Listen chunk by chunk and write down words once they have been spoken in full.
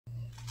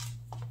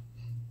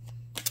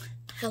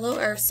Hello,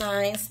 Earth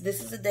signs.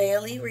 This is a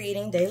daily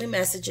reading, daily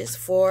messages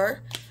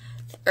for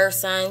Earth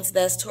signs.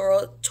 That's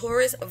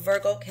Taurus,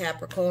 Virgo,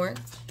 Capricorn.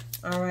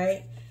 All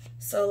right.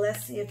 So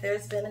let's see if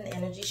there's been an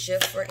energy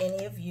shift for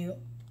any of you.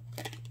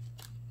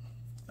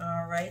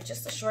 All right.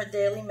 Just a short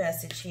daily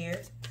message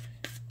here.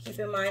 Keep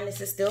in mind this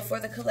is still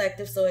for the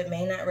collective, so it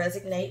may not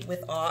resonate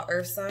with all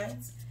Earth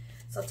signs.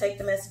 So take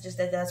the messages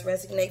that does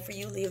resonate for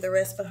you. Leave the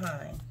rest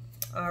behind.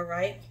 All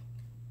right.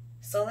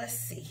 So let's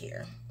see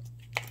here.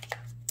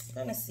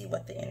 I'm going to see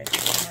what the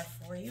energies are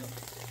for you.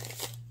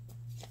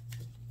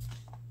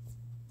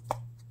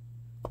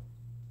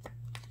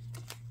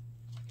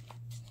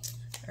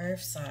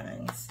 Earth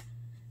signs.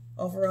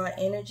 Overall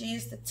energy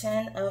is the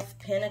 10 of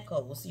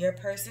Pentacles. Your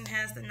person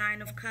has the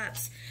 9 of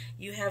Cups.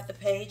 You have the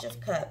Page of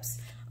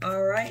Cups.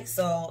 All right,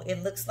 so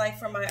it looks like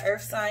for my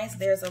Earth signs,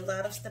 there's a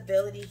lot of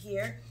stability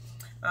here.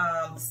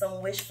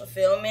 Some wish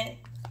fulfillment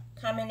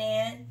coming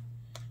in.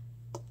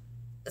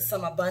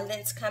 Some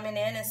abundance coming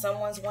in, and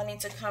someone's wanting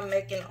to come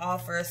make an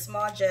offer, a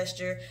small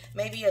gesture,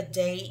 maybe a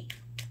date,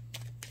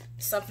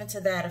 something to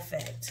that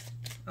effect.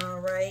 All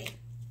right,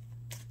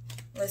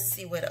 let's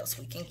see what else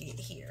we can get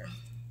here.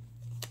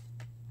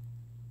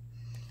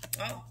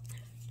 Oh,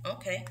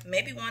 okay,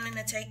 maybe wanting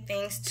to take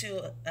things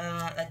to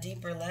a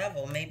deeper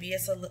level. Maybe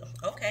it's a little,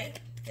 okay,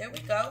 there we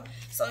go.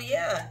 So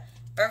yeah,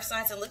 Earth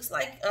signs, it looks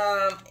like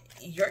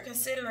you're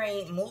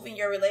considering moving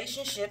your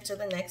relationship to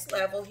the next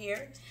level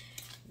here.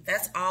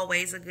 That's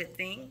always a good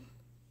thing.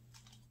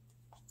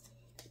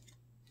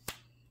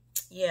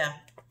 Yeah,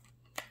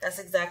 that's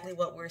exactly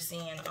what we're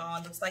seeing. It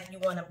looks like you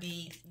want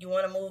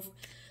to move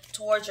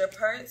towards your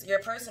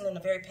person in a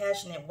very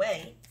passionate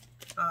way.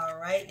 All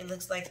right, it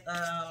looks like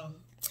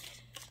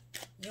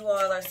you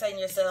all are setting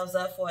yourselves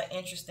up for an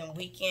interesting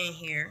weekend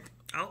here.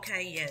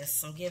 Okay, yes,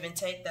 some give and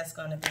take that's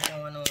going to be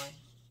going on.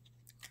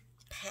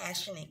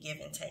 Passionate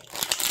give and take.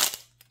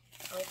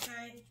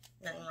 Okay,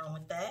 nothing wrong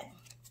with that.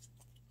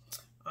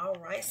 All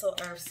right, so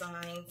Earth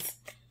signs,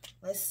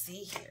 let's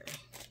see here.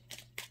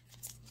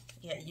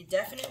 Yeah, you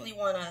definitely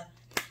want to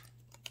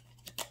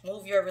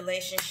move your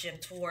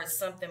relationship towards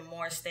something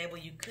more stable.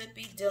 You could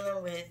be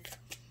dealing with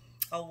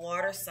a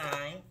water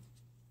sign.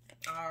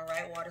 All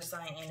right, water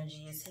sign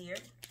energy is here.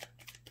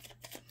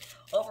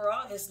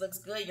 Overall, this looks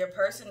good. Your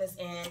person is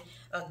in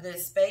a good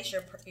space.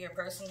 Your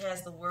person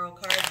has the World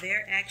card.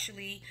 They're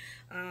actually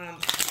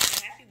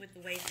happy with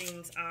the way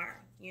things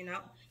are. You know,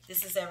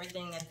 this is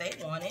everything that they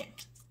wanted.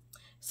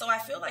 So I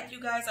feel like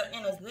you guys are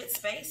in a good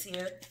space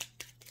here.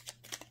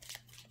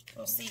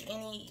 Don't see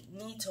any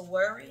need to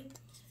worry.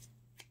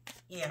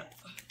 Yeah.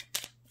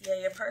 Yeah,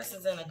 your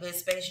person's in a good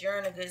space. You're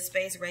in a good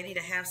space, ready to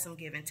have some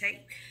give and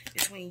take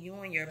between you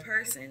and your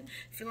person.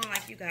 Feeling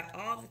like you got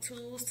all the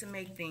tools to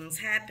make things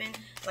happen.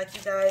 Like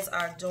you guys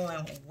are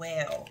doing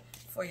well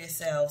for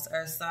yourselves,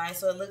 Earth sign.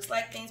 So it looks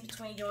like things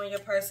between you and your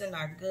person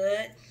are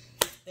good.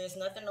 There's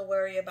nothing to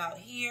worry about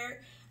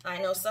here. I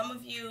know some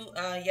of you,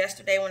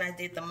 yesterday when I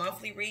did the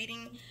monthly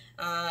reading,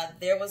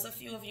 there was a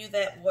few of you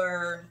that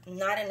were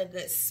not in a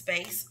good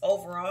space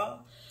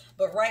overall.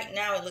 But right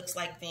now it looks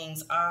like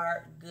things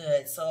are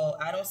good. So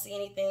I don't see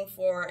anything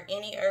for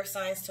any Earth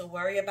signs to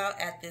worry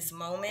about at this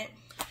moment.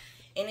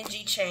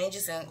 Energy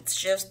changes and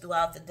shifts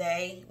throughout the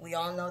day. We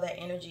all know that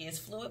energy is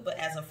fluid, but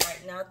as of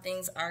right now,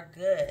 things are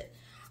good.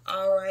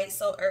 All right,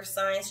 so Earth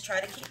signs,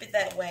 try to keep it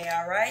that way,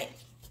 all right?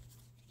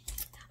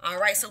 All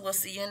right, so we'll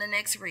see you in the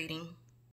next reading.